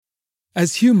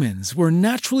As humans, we're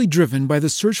naturally driven by the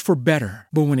search for better.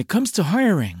 But when it comes to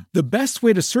hiring, the best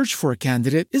way to search for a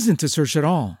candidate isn't to search at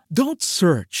all. Don't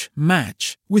search,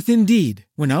 match with Indeed.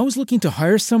 When I was looking to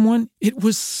hire someone, it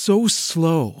was so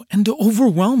slow and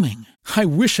overwhelming. I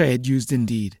wish I had used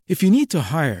Indeed. If you need to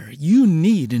hire, you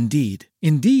need Indeed.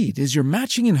 Indeed is your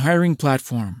matching and hiring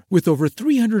platform with over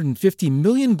 350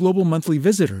 million global monthly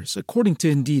visitors, according to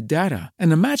Indeed data,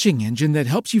 and a matching engine that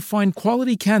helps you find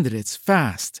quality candidates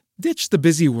fast. Ditch the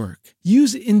busy work.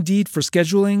 Use Indeed for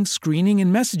scheduling, screening,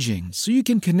 and messaging so you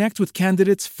can connect with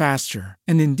candidates faster.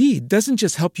 And Indeed doesn't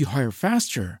just help you hire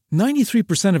faster.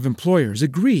 93% of employers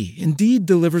agree Indeed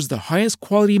delivers the highest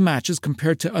quality matches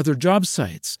compared to other job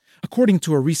sites, according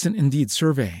to a recent Indeed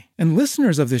survey. And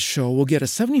listeners of this show will get a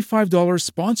 $75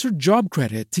 sponsored job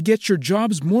credit to get your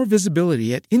jobs more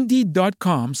visibility at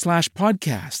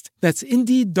Indeed.com/podcast. That's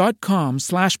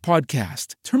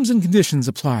Indeed.com/podcast. Terms and conditions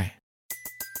apply.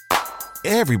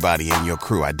 Everybody in your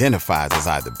crew identifies as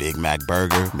either Big Mac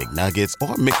Burger, McNuggets,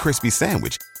 or McCrispy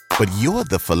Sandwich. But you're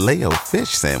the Filet-O-Fish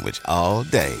Sandwich all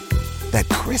day. That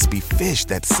crispy fish,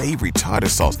 that savory tartar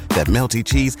sauce, that melty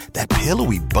cheese, that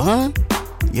pillowy bun.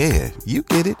 Yeah, you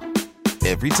get it.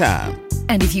 Every time.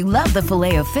 And if you love the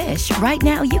Filet-O-Fish, right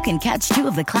now you can catch two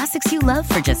of the classics you love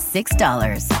for just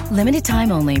 $6. Limited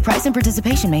time only. Price and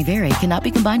participation may vary. Cannot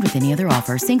be combined with any other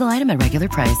offer. Single item at regular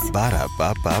price.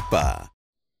 Ba-da-ba-ba-ba.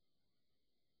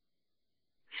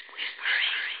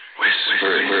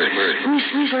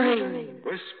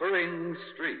 Whispering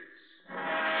Streets.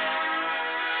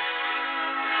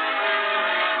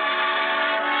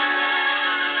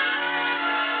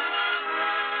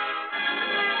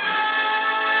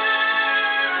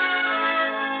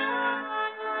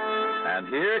 And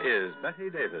here is Betty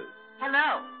Davis.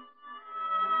 Hello.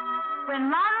 When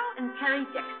Laurel and Perry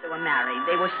Dexter were married,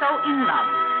 they were so in love,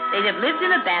 they'd have lived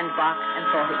in a bandbox and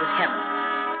thought it was heaven.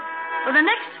 For the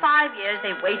next 5 years,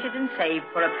 they waited and saved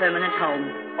for a permanent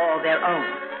home, all their own.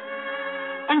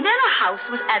 And then a house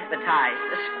was advertised,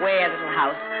 a square little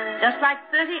house, just like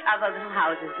 30 other little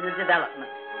houses in the development.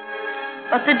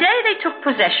 But the day they took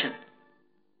possession...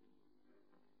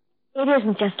 It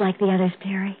isn't just like the others,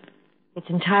 Perry. It's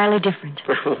entirely different.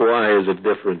 Why is it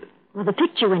different? Well, the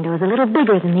picture window is a little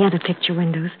bigger than the other picture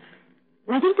windows.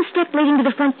 And I think the step leading to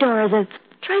the front door is a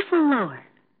trifle lower.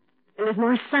 And there's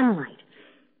more sunlight.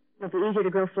 It'll be easier to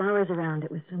grow flowers around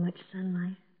it with so much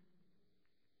sunlight.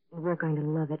 And we're going to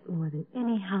love it more than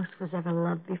any house was ever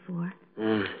loved before.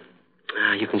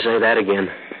 You can say that again.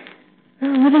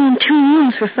 Well, living in 2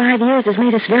 rooms for 5 years has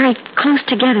made us very close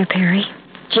together, Perry.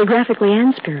 Geographically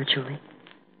and spiritually.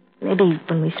 Maybe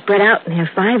when we spread out and have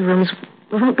 5 rooms,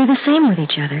 we won't be the same with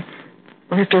each other.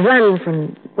 We'll have to run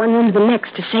from one room to the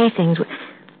next to say things.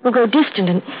 We'll go distant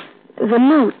and we'll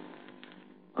move.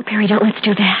 Oh, Perry, don't let's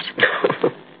do that.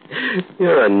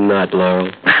 You're a nut,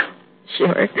 Laurel.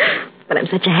 Sure, but I'm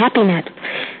such a happy nut.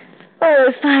 Oh,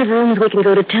 with 5 rooms, we can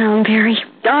go to town, Perry.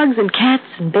 Dogs and cats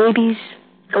and babies,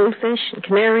 goldfish and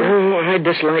canaries. Oh, I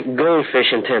dislike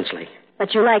goldfish intensely.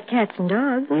 But you like cats and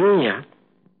dogs. Yeah.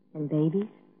 And babies?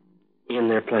 In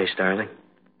their place, darling.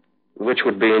 Which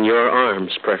would be in your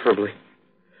arms, preferably.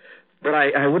 But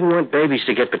I wouldn't want babies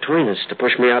to get between us, to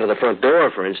push me out of the front door,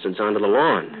 for instance, onto the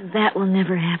lawn. That will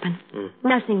never happen.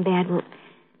 Nothing bad will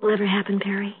ever happen,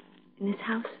 Perry, in this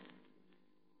house.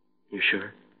 You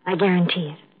sure? I guarantee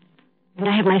it. And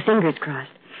I have my fingers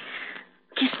crossed.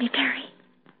 Kiss me, Perry.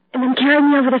 And then carry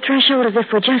me over the threshold as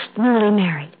if we're just newly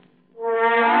married.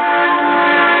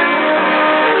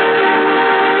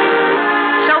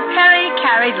 So Perry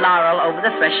carried Laurel over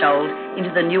the threshold into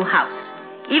the new house,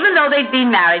 even though they'd been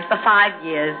married for 5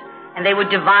 years, and they were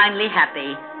divinely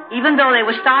happy, even though they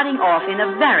were starting off in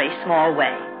a very small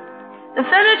way. The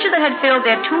furniture that had filled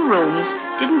their 2 rooms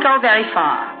didn't go very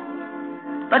far.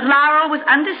 But Laurel was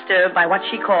undisturbed by what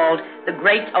she called the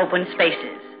great open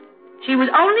spaces. She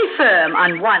was only firm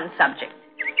on one subject,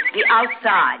 the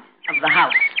outside of the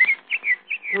house.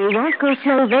 We won't go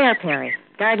slow there, Perry.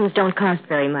 Gardens don't cost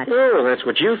very much. Oh, that's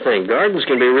what you think. Gardens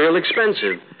can be real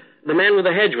expensive. The man with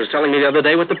the hedge was telling me the other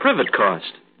day what the privet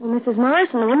cost. Well, Mrs.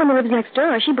 Morrison, the woman who lives next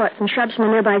door, she bought some shrubs from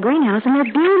a nearby greenhouse, and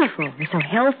they're beautiful. They're so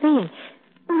healthy.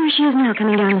 And there she is now,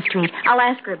 coming down the street. I'll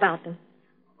ask her about them.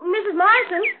 Mrs.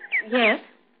 Morrison? Yes?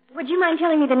 Would you mind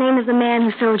telling me the name of the man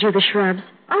who sold you the shrubs?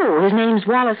 Oh, his name's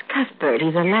Wallace Cuthbert.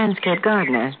 He's a landscape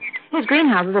gardener. His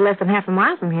greenhouses are less than half a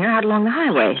mile from here, out along the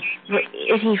highway.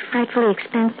 Is he frightfully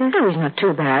expensive? Oh, he's not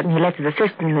too bad, and he lets his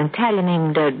assistant, an Italian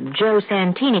named Joe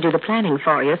Santini, do the planting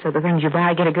for you, so the things you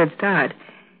buy get a good start.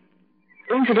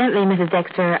 Incidentally, Mrs.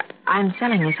 Dexter, I'm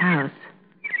selling this house.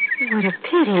 What a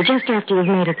pity, just after you've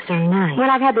made it so nice. Well,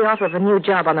 I've had the offer of a new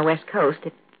job on the West Coast.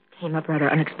 It came up rather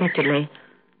unexpectedly.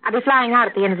 I'll be flying out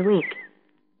at the end of the week.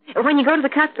 When you go to the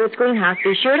Cuthbert's greenhouse,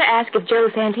 be sure to ask if Joe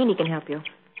Santini can help you.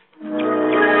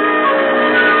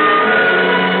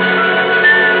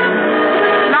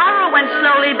 Laura went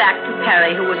slowly back to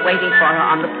Perry, who was waiting for her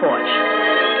on the porch.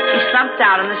 She slumped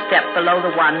down on the step below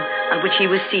the one on which he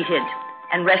was seated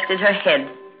and rested her head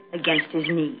against his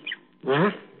knee.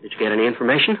 Well, did you get any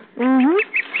information? Mm-hmm.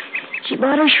 She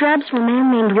bought her shrubs from a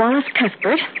man named Wallace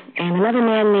Cuthbert, and another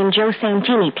man named Joe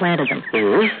Santini planted them.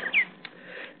 Mm-hmm.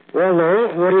 Well, Laura,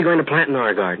 what are you going to plant in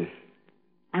our garden?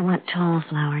 I want tall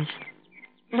flowers.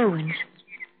 Blue ones.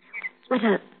 With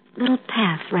a little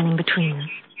path running between them.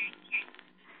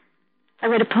 I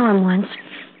read a poem once.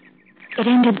 It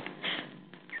ended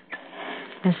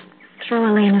as through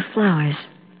a lane of flowers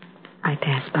I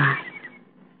passed by.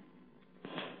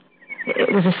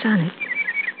 It was a sonnet.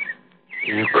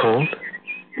 Are you cold?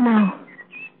 No.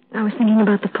 I was thinking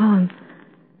about the poem.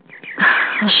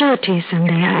 I'll show it to you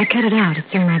someday. I cut it out. It's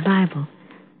in my Bible.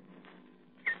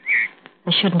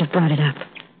 I shouldn't have brought it up.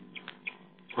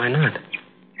 Why not?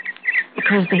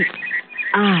 Because the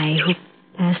I who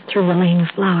passed through the lane of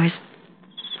flowers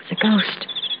was a ghost.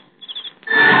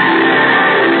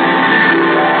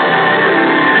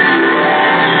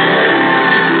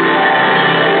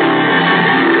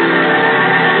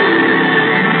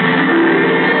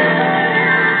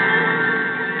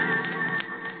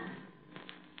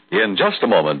 In just a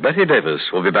moment, Betty Davis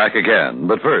will be back again.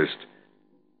 But first...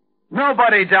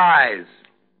 Nobody dies.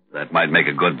 That might make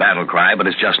a good battle cry, but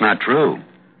it's just not true.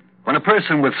 When a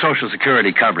person with Social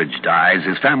Security coverage dies,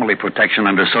 his family protection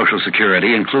under Social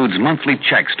Security includes monthly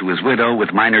checks to his widow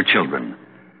with minor children.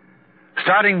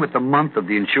 Starting with the month of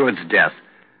the insured's death,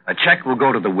 a check will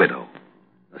go to the widow.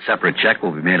 A separate check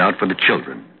will be made out for the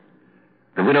children.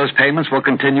 The widow's payments will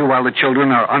continue while the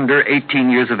children are under 18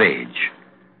 years of age.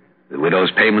 The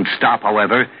widow's payments stop,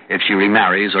 however, if she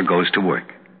remarries or goes to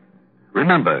work.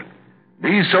 Remember,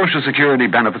 these Social Security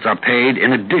benefits are paid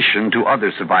in addition to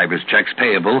other survivors' checks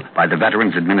payable by the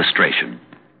Veterans Administration.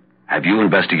 Have you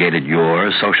investigated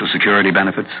your Social Security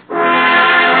benefits?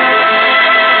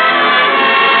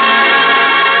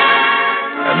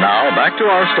 And now, back to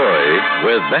our story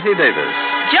with Betty Davis.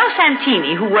 Joe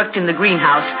Santini, who worked in the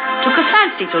greenhouse, took a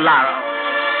fancy to Laurel.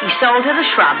 He sold her the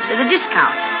shrubs at a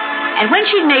discount. And when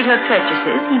she'd made her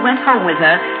purchases, he went home with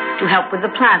her to help with the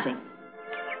planting.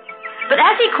 But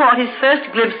as he caught his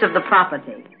first glimpse of the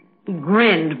property, he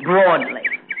grinned broadly.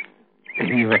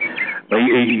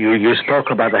 You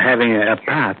spoke about having a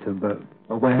path, but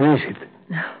where is it?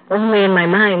 Only in my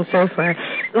mind so far.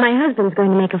 My husband's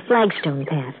going to make a flagstone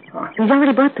path. He's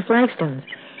already bought the flagstones.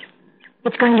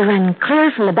 It's going to run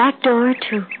clear from the back door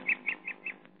to...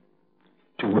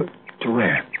 To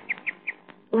where?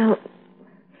 Well,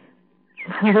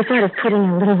 we thought of putting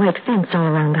a little white fence all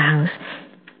around the house.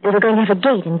 And we're going to have a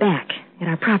gate in back at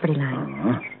our property line.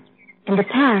 Uh-huh. And the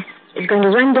path is going to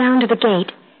run down to the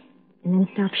gate and then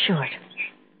stop short.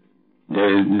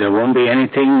 There won't be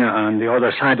anything on the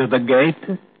other side of the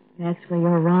gate? That's where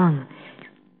you're wrong.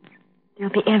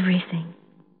 There'll be everything.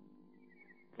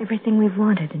 Everything we've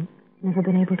wanted and never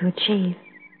been able to achieve.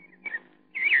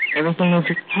 Everything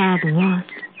we've had and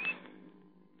lost.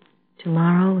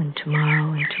 Tomorrow and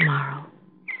tomorrow and tomorrow.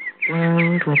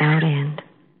 World without end.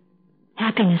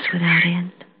 Happiness without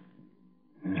end.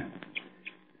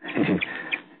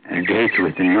 A gate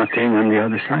with nothing on the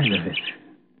other side of it.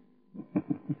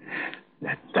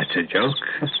 That's a joke.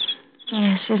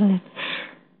 Yes, isn't it?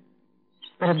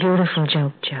 But a beautiful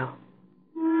joke, Joe.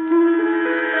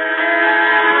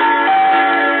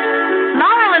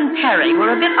 Laurel and Perry were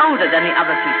a bit older than the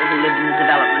other people who lived in the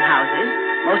development houses.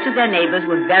 Most of their neighbors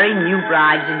were very new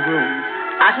brides and grooms,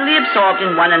 utterly absorbed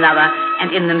in one another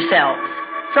and in themselves.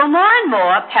 So more and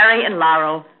more, Perry and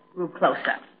Laurel grew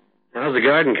closer. How's the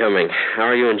garden coming? How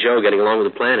are you and Joe getting along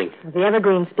with the planting? The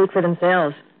evergreens speak for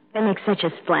themselves. They make such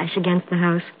a splash against the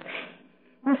house.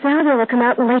 The salvia will come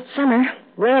out in late summer,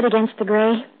 red against the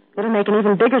gray. It'll make an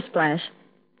even bigger splash.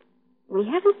 We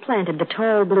haven't planted the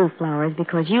tall blue flowers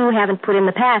because you haven't put in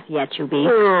the path yet, you be.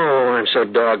 Oh, I'm so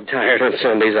dog-tired on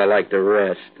Sundays I like to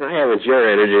rest. I haven't your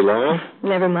energy, Laurel.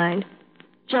 Never mind.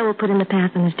 Joe will put in the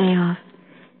path on his day off.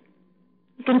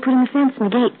 He's going to put in the fence and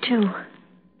the gate, too.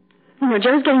 You know,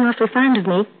 Joe's getting awfully fond of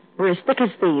me. We're as thick as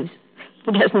thieves.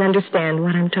 He doesn't understand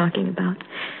what I'm talking about.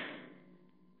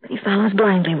 But he follows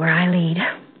blindly where I lead.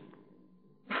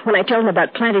 When I told him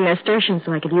about planting nasturtiums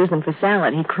so I could use them for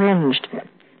salad, he cringed.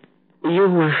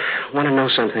 You want to know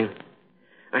something?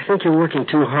 I think you're working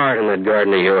too hard in that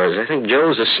garden of yours. I think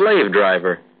Joe's a slave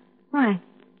driver. Why?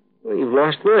 Well, you've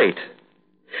lost weight.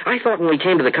 I thought when we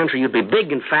came to the country you'd be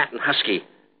big and fat and husky.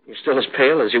 You're still as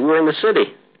pale as you were in the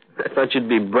city. I thought you'd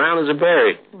be brown as a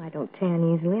berry. Oh, I don't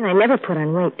tan easily, and I never put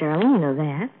on weight, darling. You know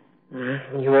that.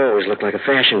 You always look like a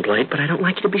fashion plate, but I don't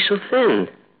like you to be so thin.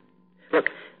 Look,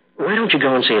 why don't you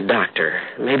go and see a doctor?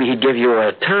 Maybe he'd give you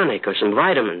a tonic or some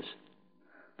vitamins.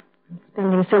 I'm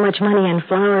spending so much money on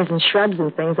flowers and shrubs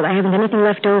and things that I haven't anything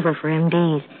left over for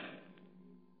MDs.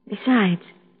 Besides,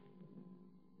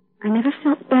 I never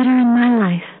felt better in my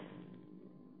life.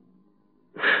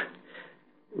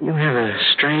 You have a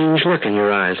strange look in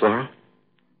your eyes, Laurel.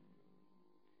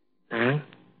 Darling,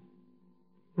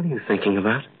 what are you thinking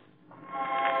about?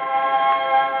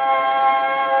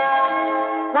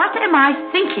 What am I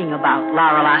thinking about?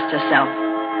 Laurel asked herself.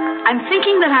 I'm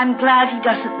thinking that I'm glad he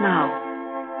doesn't know.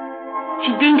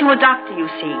 She'd been to a doctor, you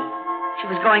see. She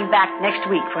was going back next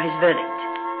week for his verdict.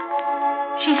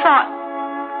 She thought,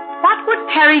 what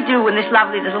would Perry do in this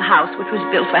lovely little house which was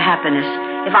built for happiness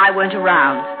if I weren't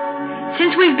around?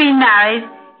 Since we've been married,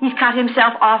 he's cut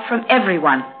himself off from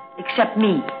everyone except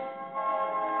me.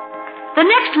 The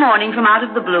next morning, from out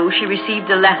of the blue, she received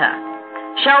a letter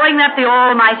showing that the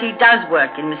Almighty does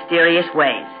work in mysterious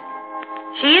ways.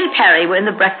 She and Perry were in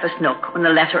the breakfast nook when the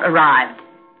letter arrived.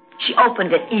 She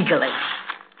opened it eagerly.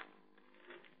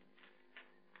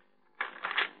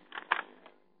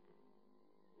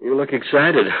 You look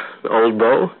excited, old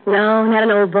beau. No, not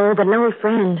an old beau, but an old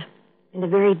friend. And a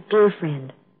very dear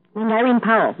friend. Named Irene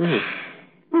Powell. We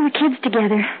were kids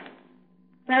together.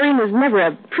 Irene was never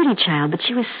a pretty child, but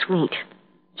she was sweet.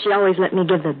 She always let me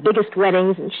give the biggest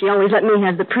weddings, and she always let me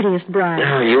have the prettiest bride.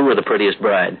 Oh, you were the prettiest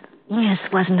bride. Yes,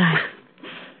 wasn't I?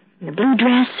 In a blue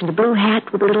dress and a blue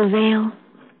hat with a little veil.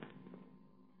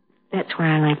 That's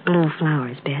why I like blue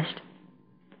flowers best.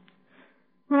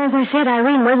 Well, as I said,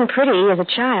 Irene wasn't pretty as a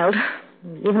child.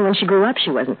 Even when she grew up,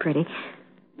 she wasn't pretty.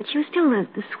 But she was still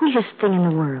the sweetest thing in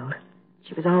the world.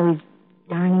 She was always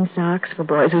darning socks for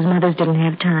boys whose mothers didn't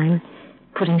have time,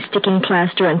 putting sticking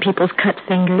plaster on people's cut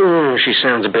fingers. She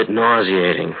sounds a bit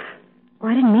nauseating. Oh,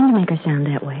 I didn't mean to make her sound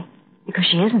that way, because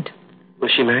she isn't.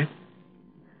 Was she married?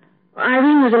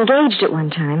 Irene was engaged at one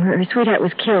time. Her sweetheart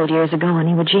was killed years ago on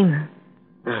Iwo Jima.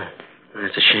 Oh,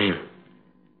 that's a shame.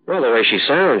 Well, the way she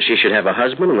sounds, she should have a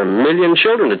husband and 1 million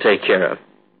children to take care of.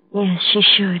 Yes, she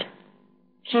should.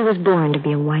 She was born to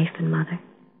be a wife and mother.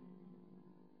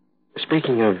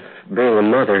 Speaking of being a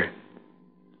mother,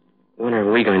 when are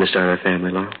we going to start our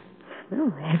family, Laurel?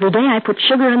 Well, every day I put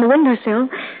sugar on the windowsill,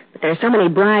 but there are so many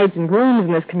brides and grooms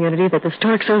in this community that the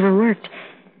stork's overworked.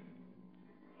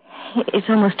 It's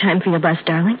almost time for your bus,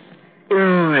 darling. Oh,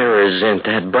 I resent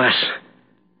that bus.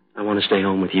 I want to stay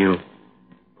home with you.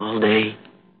 All day,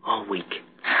 all week.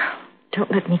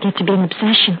 Don't let me get to be an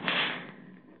obsession.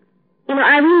 You know,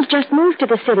 Irene's just moved to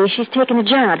the city. She's taken a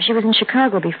job. She was in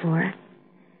Chicago before.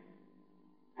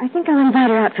 I think I'll invite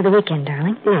her out for the weekend,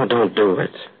 darling. No, don't do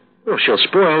it. Oh, she'll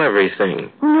spoil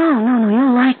everything. No.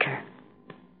 You'll like her.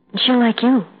 And she'll like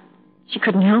you. She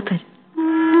couldn't help it.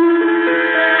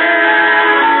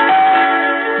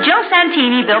 Joe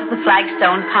Santini built the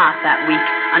flagstone path that week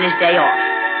on his day off.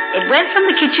 It went from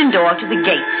the kitchen door to the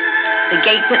gate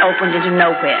that opened into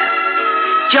nowhere.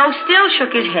 Joe still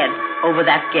shook his head over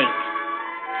that gate.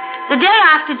 The day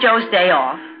after Joe's day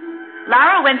off,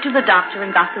 Laura went to the doctor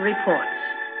and got the reports.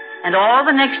 And all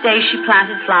the next day she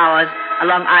planted flowers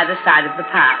along either side of the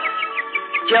path.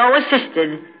 Joe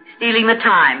assisted, stealing the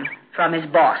time from his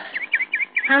boss.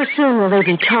 How soon will they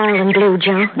be tall and blue,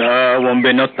 Joe? No, won't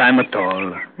be no time at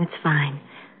all. That's fine.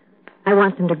 I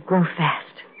want them to grow fast.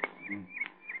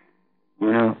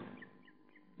 You know,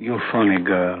 you're a funny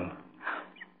girl.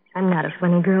 I'm not a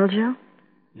funny girl, Joe.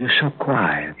 You're so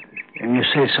quiet, and you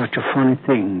say such funny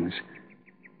things.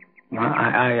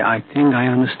 I think I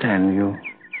understand you.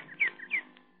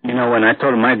 You know, when I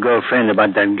told my girlfriend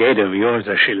about that gate of yours,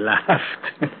 she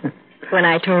laughed. When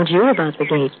I told you about the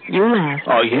gate, you laughed.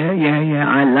 Oh, yeah,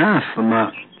 I laughed.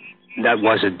 That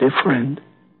was different.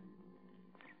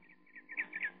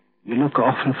 You look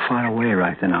awful far away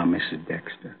right now, Mrs.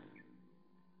 Dexter.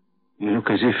 You look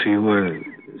as if you were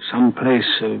someplace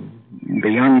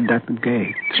beyond that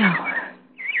gate.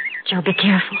 Joe, be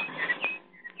careful.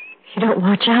 If you don't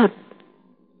watch out,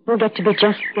 you'll get to be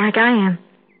just like I am.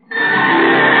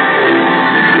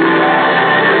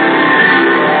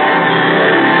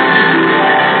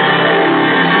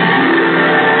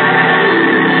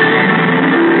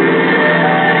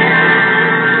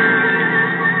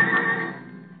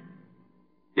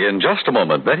 In just a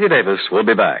moment, Betty Davis will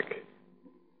be back.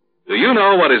 Do you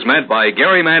know what is meant by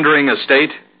gerrymandering a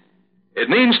state? It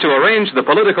means to arrange the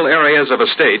political areas of a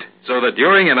state so that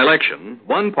during an election,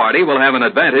 one party will have an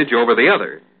advantage over the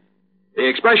other. The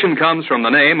expression comes from the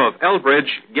name of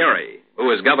Elbridge Gerry, who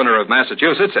was governor of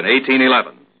Massachusetts in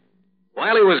 1811.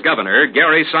 While he was governor,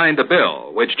 Gerry signed a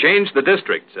bill which changed the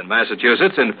districts in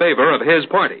Massachusetts in favor of his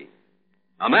party.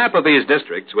 A map of these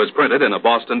districts was printed in a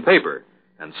Boston paper,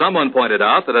 and someone pointed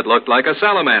out that it looked like a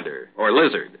salamander, or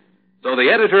lizard. So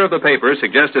the editor of the paper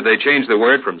suggested they change the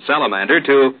word from salamander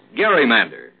to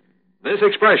gerrymander. This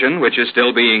expression, which is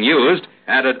still being used,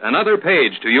 added another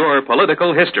page to your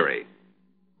political history.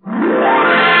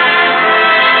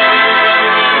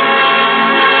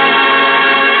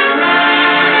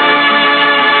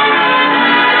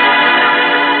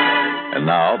 And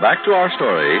now, back to our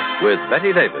story with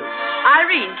Betty Davis.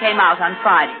 Irene came out on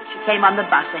Friday. She came on the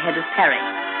bus ahead of Perry.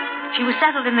 She was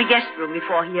settled in the guest room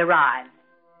before he arrived.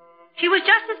 She was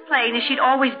just as plain as she'd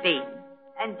always been,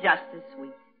 and just as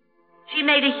sweet. She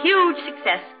made a huge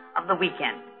success of the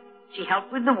weekend. She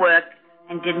helped with the work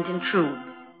and didn't intrude.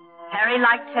 Perry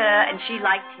liked her, and she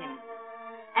liked him.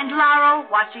 And Laurel,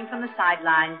 watching from the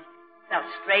sidelines, felt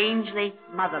strangely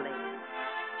motherly.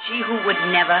 She who would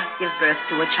never give birth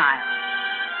to a child.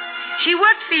 She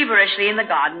worked feverishly in the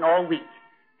garden all week.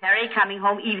 Perry, coming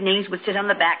home evenings, would sit on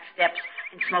the back steps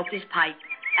and smoke his pipe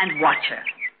and watch her.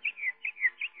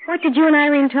 What did you and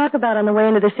Irene talk about on the way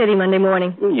into the city Monday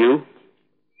morning? You?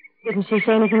 Didn't she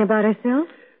say anything about herself?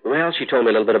 Well, she told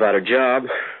me a little bit about her job.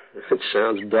 It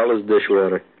sounds dull as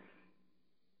dishwater.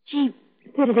 She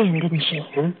fit it in, didn't she?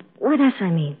 With us, I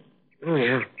mean. Oh,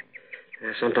 yeah.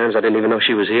 Sometimes I didn't even know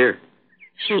she was here.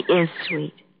 She is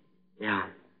sweet. Yeah.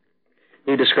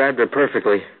 You described her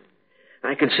perfectly.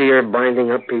 I could see her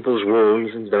binding up people's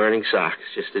wounds and darning socks,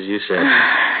 just as you said.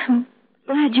 I'm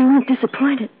glad you weren't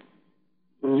disappointed.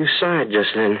 You sighed just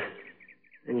then.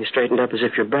 Then you straightened up as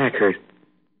if your back hurt.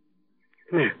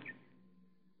 Come here.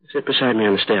 Sit beside me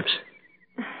on the steps.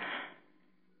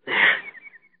 There.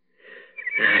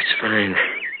 That's fine.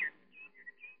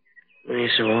 You're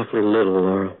so awfully little,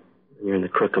 Laurel. You're in the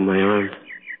crook of my arm.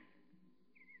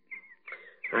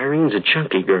 Irene's a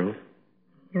chunky girl.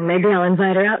 Maybe I'll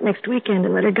invite her out next weekend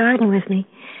and let her garden with me.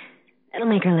 That'll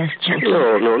make her less chunky.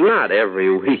 No, not every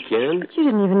weekend. But you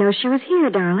didn't even know she was here,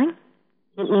 darling.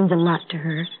 It means a lot to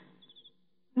her.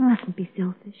 You mustn't be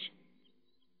selfish.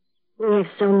 We have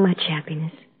so much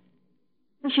happiness.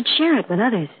 We should share it with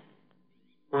others.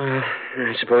 Well,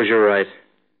 I suppose you're right.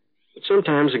 But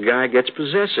sometimes a guy gets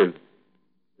possessive.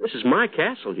 This is my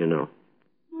castle, you know.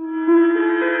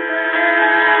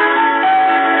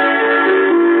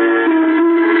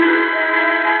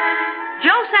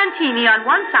 Joe Santini on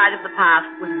one side of the path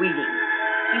was weeding.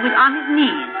 He was on his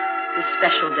knees, his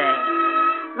special day.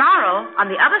 Laurel, on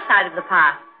the other side of the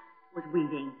path, was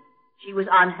weeding. She was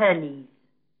on her knees.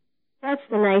 That's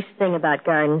the nice thing about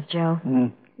gardens, Joe.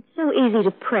 It's so easy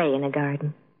to pray in a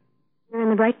garden. You're in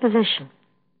the right position.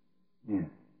 Yeah.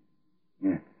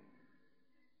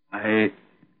 I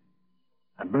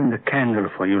burned a candle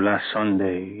for you last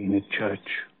Sunday in a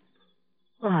church.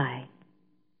 Why?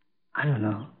 I don't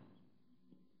know.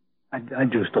 I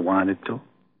just wanted to.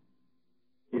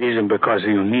 It isn't because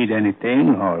you need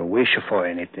anything or wish for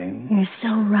anything. You're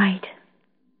so right.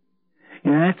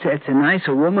 You know, it's a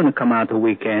nicer woman to come out the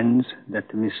weekends, that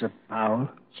Mrs. Powell.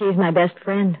 She's my best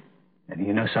friend. And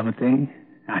you know something?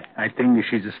 I think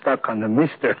she's stuck on the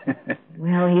mister.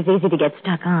 Well, he's easy to get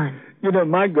stuck on. You know,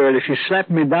 my girl, she slapped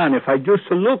me down if I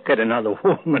just look at another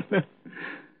woman.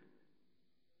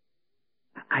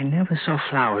 I never saw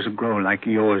flowers grow like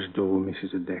yours do,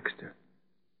 Mrs. Dexter.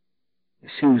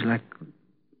 It seems like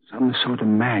some sort of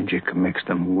magic makes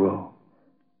them grow.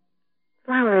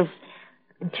 Flowers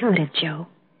are intuitive, Joe.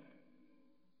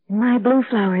 And my blue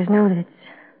flowers know that it's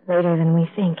later than we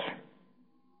think.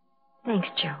 Thanks,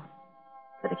 Joe,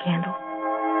 for the candle.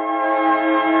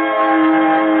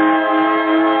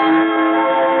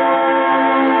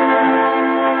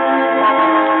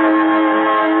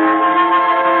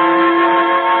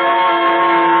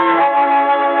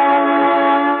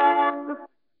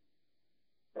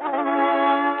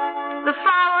 The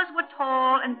flowers were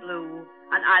tall and blue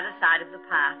on either side of the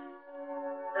path.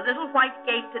 The little white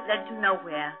gate that led to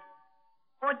nowhere,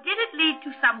 or did it lead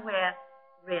to somewhere,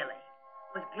 really,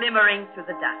 was glimmering through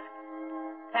the dusk.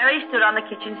 Harry stood on the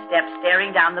kitchen steps,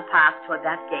 staring down the path toward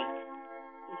that gate.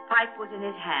 His pipe was in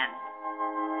his hand.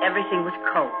 Everything was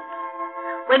cold.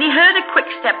 When he heard a quick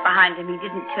step behind him, he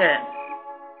didn't turn.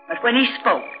 But when he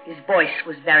spoke, his voice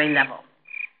was very level.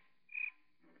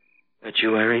 That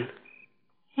you, Irene?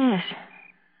 Yes.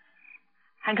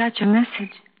 I got your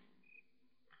message.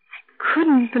 I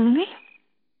couldn't believe.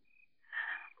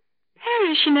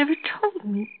 Perry, she never told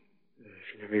me.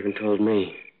 She never even told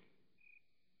me.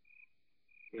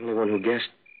 The only one who guessed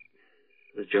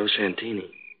was Joe Santini.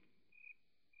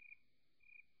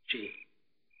 She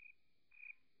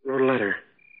wrote a letter.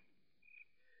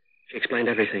 She explained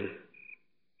everything.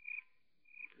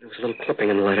 There was a little clipping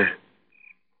in the letter.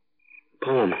 A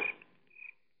poem.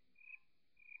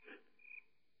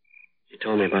 She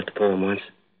told me about the poem once.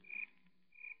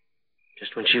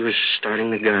 Just when she was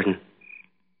starting the garden.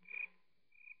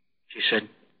 She said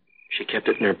she kept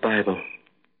it in her Bible.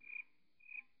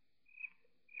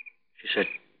 She said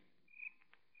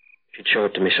she'd show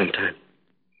it to me sometime.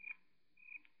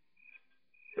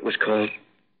 It was called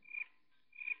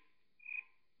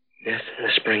Death in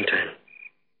the Springtime.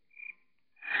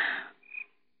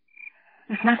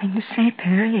 There's nothing to say,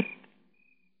 Perry,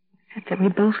 except that we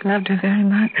both loved her very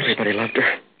much. Everybody loved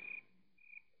her.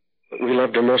 But we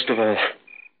loved her most of all.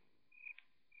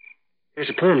 Here's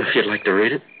a poem if you'd like to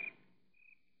read it.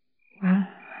 Well,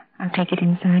 I'll take it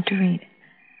inside to read.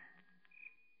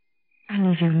 I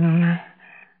leave you alone.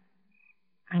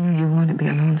 I know you want to be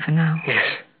alone for now. Yes.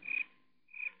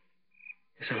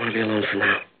 Yes, I want to be alone for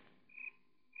now.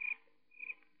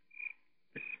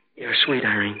 But you're sweet,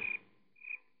 Irene.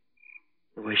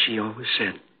 The way she always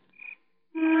said.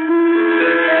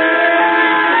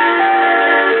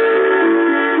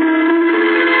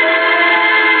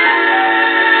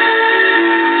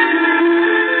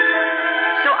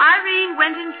 So Irene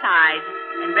went inside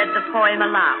and read the poem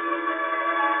aloud,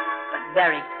 but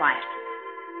very quietly.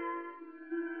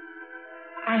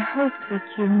 I hope that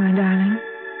you, my darling,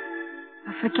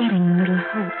 are forgetting little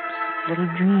hopes, little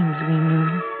dreams we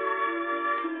knew.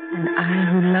 And I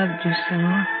who loved you so,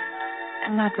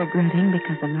 am not regretting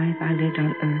because the life I lived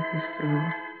on earth is through.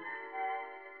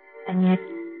 And yet,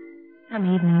 some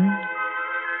evening,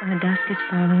 when the dusk is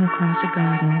falling across a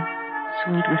garden,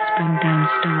 sweet with springtime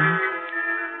stars,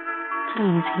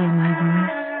 please hear my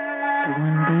voice, the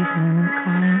one brief moment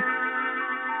calling,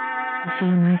 and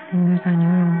feel my fingers on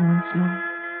your own once more.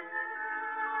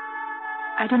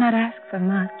 I do not ask for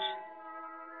much.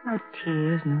 No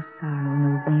tears, no sorrow,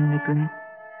 no vain regret.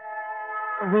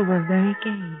 For we were very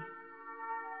gay.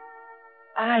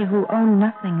 I, who own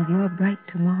nothing of your bright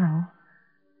tomorrow,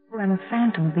 who am a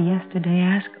phantom of the yesterday,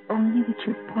 ask only that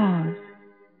you pause,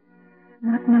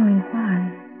 not knowing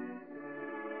why,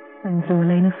 when through a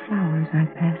lane of flowers I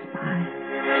pass by.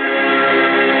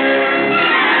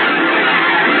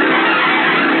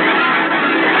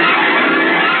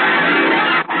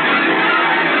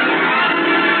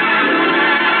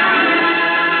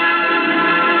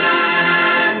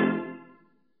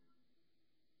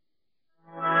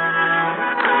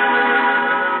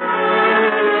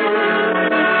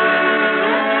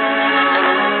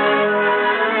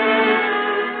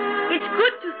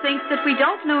 We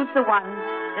don't lose the ones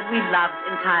that we've loved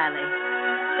entirely.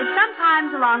 That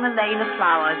sometimes along a lane of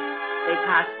flowers they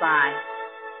pass by.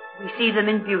 We see them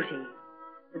in beauty.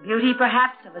 The beauty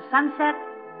perhaps of a sunset.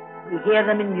 We hear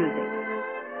them in music.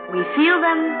 We feel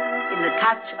them in the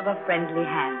touch of a friendly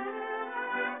hand.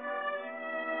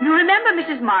 You remember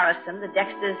Mrs. Morrison, the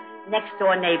Dexters'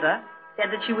 next-door neighbor,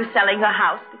 said that she was selling her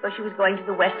house because she was going to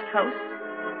the West Coast?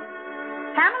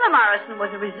 Pamela Morrison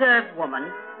was a reserved woman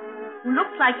who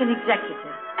looked like an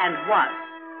executive, and was.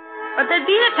 But there'd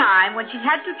been a time when she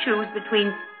had to choose between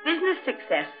business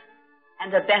success and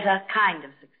a better kind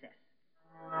of success.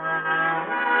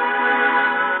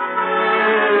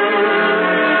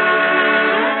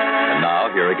 And now,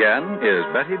 here again is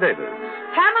Betty Davis.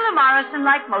 Pamela Morrison,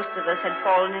 like most of us, had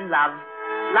fallen in love,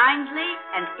 blindly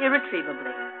and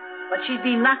irretrievably. But she'd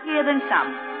been luckier than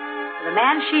some, for the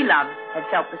man she loved had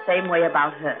felt the same way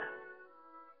about her.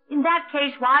 In that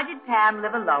case, why did Pam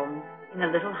live alone in a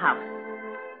little house?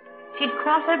 She'd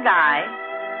caught her guy.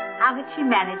 How had she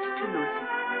managed to lose him?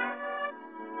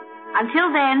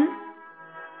 Until then,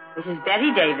 this is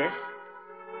Betty Davis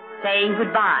saying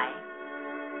goodbye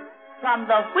from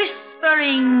the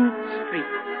Whispering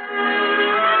Streets.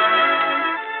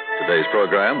 Today's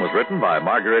program was written by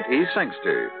Margaret E.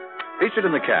 Sangster. Featured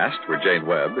in the cast were Jane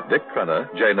Webb, Dick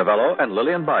Crenna, Jay Novello, and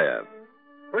Lillian Baev.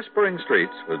 Whispering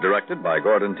Streets was directed by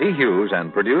Gordon T. Hughes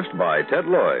and produced by Ted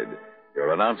Lloyd.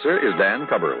 Your announcer is Dan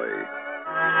Cubberly.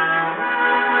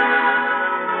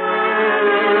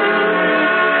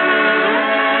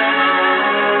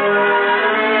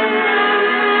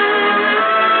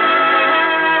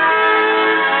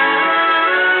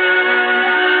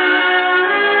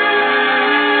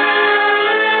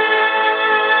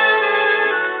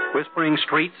 Whispering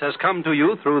Streets has come to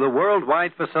you through the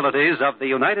worldwide facilities of the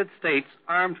United States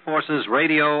Armed Forces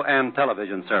Radio and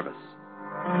Television Service.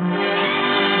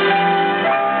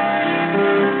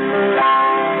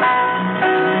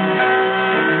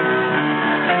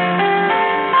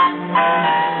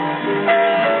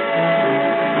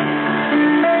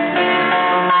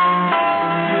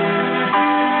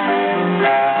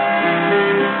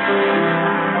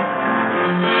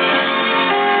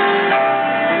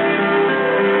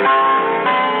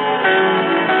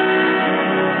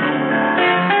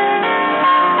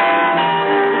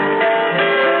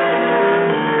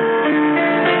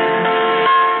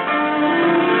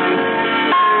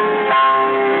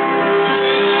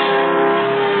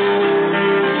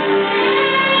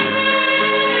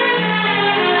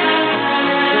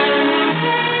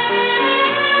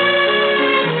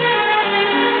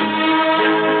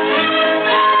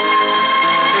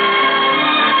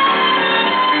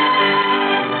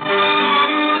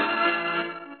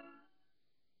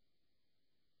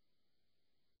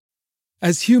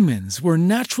 As humans, we're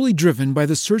naturally driven by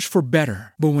the search for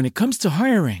better. But when it comes to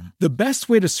hiring, the best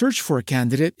way to search for a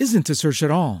candidate isn't to search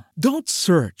at all. Don't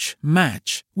search,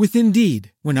 match with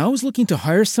Indeed. When I was looking to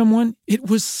hire someone, it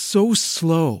was so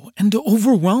slow and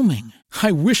overwhelming.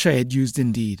 I wish I had used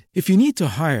Indeed. If you need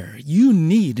to hire, you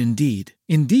need Indeed.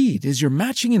 Indeed is your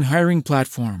matching and hiring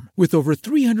platform with over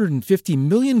 350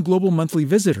 million global monthly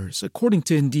visitors, according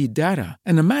to Indeed data,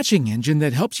 and a matching engine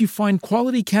that helps you find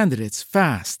quality candidates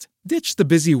fast. Ditch the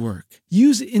busy work.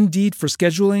 Use Indeed for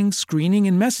scheduling, screening,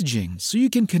 and messaging so you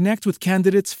can connect with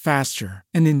candidates faster.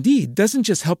 And Indeed doesn't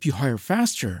just help you hire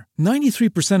faster.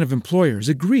 93% of employers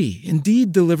agree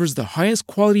Indeed delivers the highest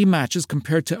quality matches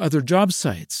compared to other job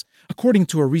sites, according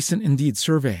to a recent Indeed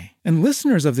survey. And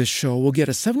listeners of this show will get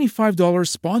a $75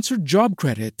 sponsored job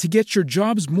credit to get your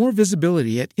jobs more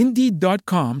visibility at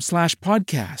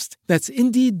Indeed.com/podcast. That's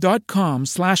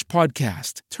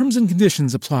Indeed.com/podcast. Terms and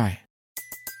conditions apply.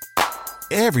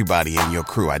 Everybody in your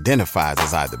crew identifies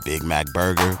as either Big Mac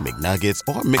Burger, McNuggets,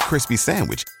 or McCrispy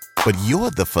Sandwich. But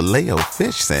you're the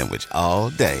Filet-O-Fish Sandwich all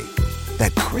day.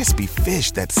 That crispy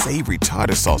fish, that savory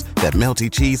tartar sauce, that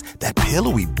melty cheese, that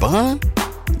pillowy bun.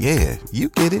 Yeah, you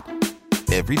get it.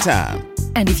 Every time.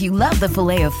 And if you love the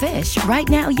Filet-O-Fish, right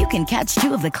now you can catch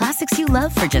two of the classics you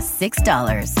love for just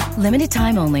 $6. Limited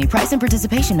time only. Price and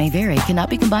participation may vary. Cannot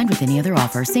be combined with any other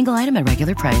offer. Single item at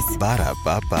regular price.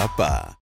 Ba-da-ba-ba-ba.